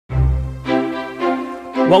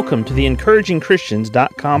Welcome to the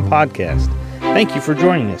EncouragingChristians.com podcast. Thank you for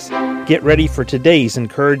joining us. Get ready for today's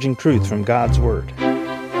encouraging truth from God's Word.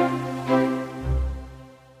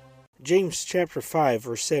 James chapter 5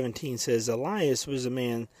 verse 17 says, Elias was a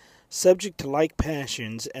man subject to like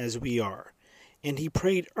passions as we are, and he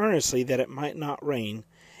prayed earnestly that it might not rain,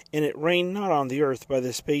 and it rained not on the earth by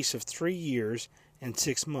the space of 3 years and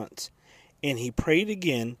 6 months. And he prayed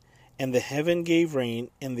again, and the heaven gave rain,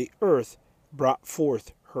 and the earth brought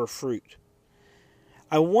forth her fruit.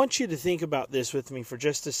 I want you to think about this with me for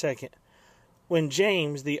just a second. When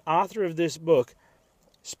James, the author of this book,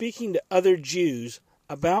 speaking to other Jews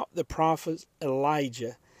about the prophet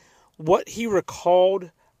Elijah, what he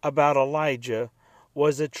recalled about Elijah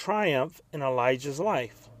was a triumph in Elijah's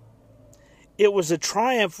life. It was a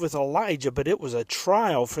triumph with Elijah, but it was a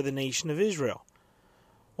trial for the nation of Israel.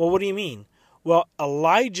 Well, what do you mean? Well,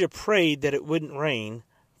 Elijah prayed that it wouldn't rain.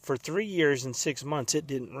 For 3 years and 6 months it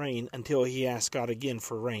didn't rain until he asked God again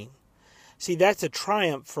for rain. See, that's a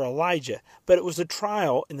triumph for Elijah, but it was a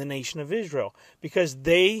trial in the nation of Israel because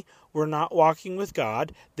they were not walking with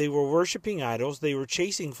God, they were worshiping idols, they were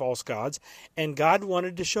chasing false gods, and God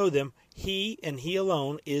wanted to show them He and He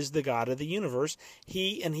alone is the God of the universe.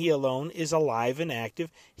 He and He alone is alive and active.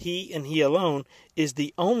 He and He alone is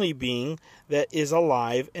the only being that is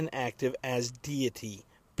alive and active as deity,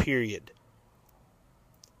 period.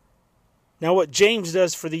 Now what James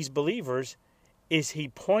does for these believers is he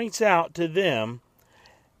points out to them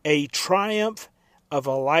a triumph of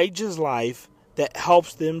Elijah's life that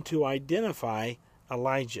helps them to identify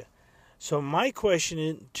Elijah. So my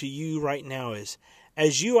question to you right now is,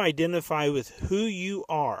 as you identify with who you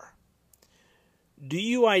are, do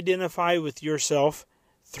you identify with yourself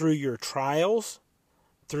through your trials,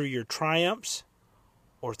 through your triumphs,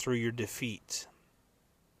 or through your defeats?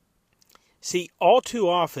 See, all too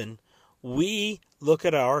often, we look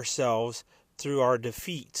at ourselves through our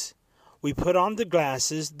defeats. We put on the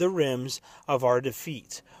glasses, the rims of our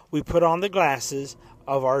defeats. We put on the glasses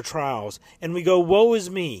of our trials. And we go, woe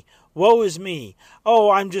is me. Woe is me.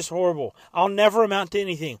 Oh, I'm just horrible. I'll never amount to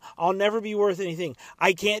anything. I'll never be worth anything.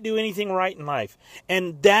 I can't do anything right in life.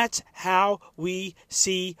 And that's how we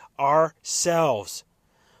see ourselves.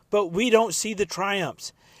 But we don't see the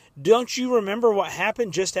triumphs. Don't you remember what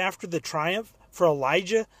happened just after the triumph for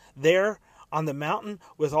Elijah there on the mountain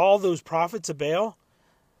with all those prophets of Baal?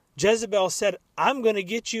 Jezebel said, I'm going to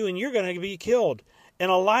get you and you're going to be killed.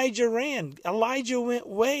 And Elijah ran. Elijah went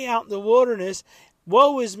way out in the wilderness.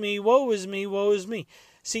 Woe is me, woe is me, woe is me.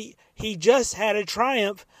 See, he just had a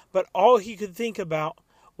triumph, but all he could think about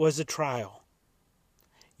was a trial.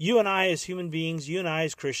 You and I as human beings, you and I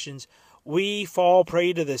as Christians, we fall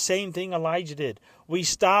prey to the same thing Elijah did. We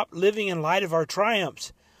stop living in light of our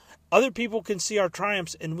triumphs. Other people can see our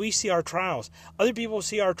triumphs and we see our trials. Other people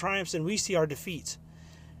see our triumphs and we see our defeats.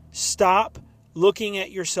 Stop looking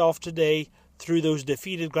at yourself today through those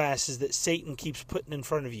defeated glasses that Satan keeps putting in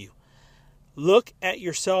front of you. Look at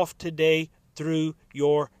yourself today through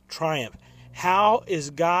your triumph. How is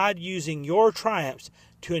God using your triumphs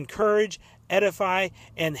to encourage, edify,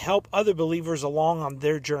 and help other believers along on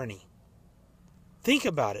their journey? Think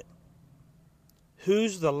about it.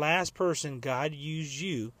 Who's the last person God used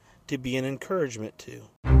you to be an encouragement to?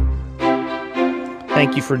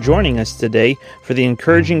 Thank you for joining us today for the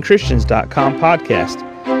EncouragingChristians.com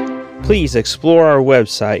podcast. Please explore our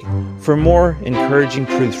website for more encouraging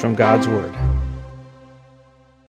truths from God's Word.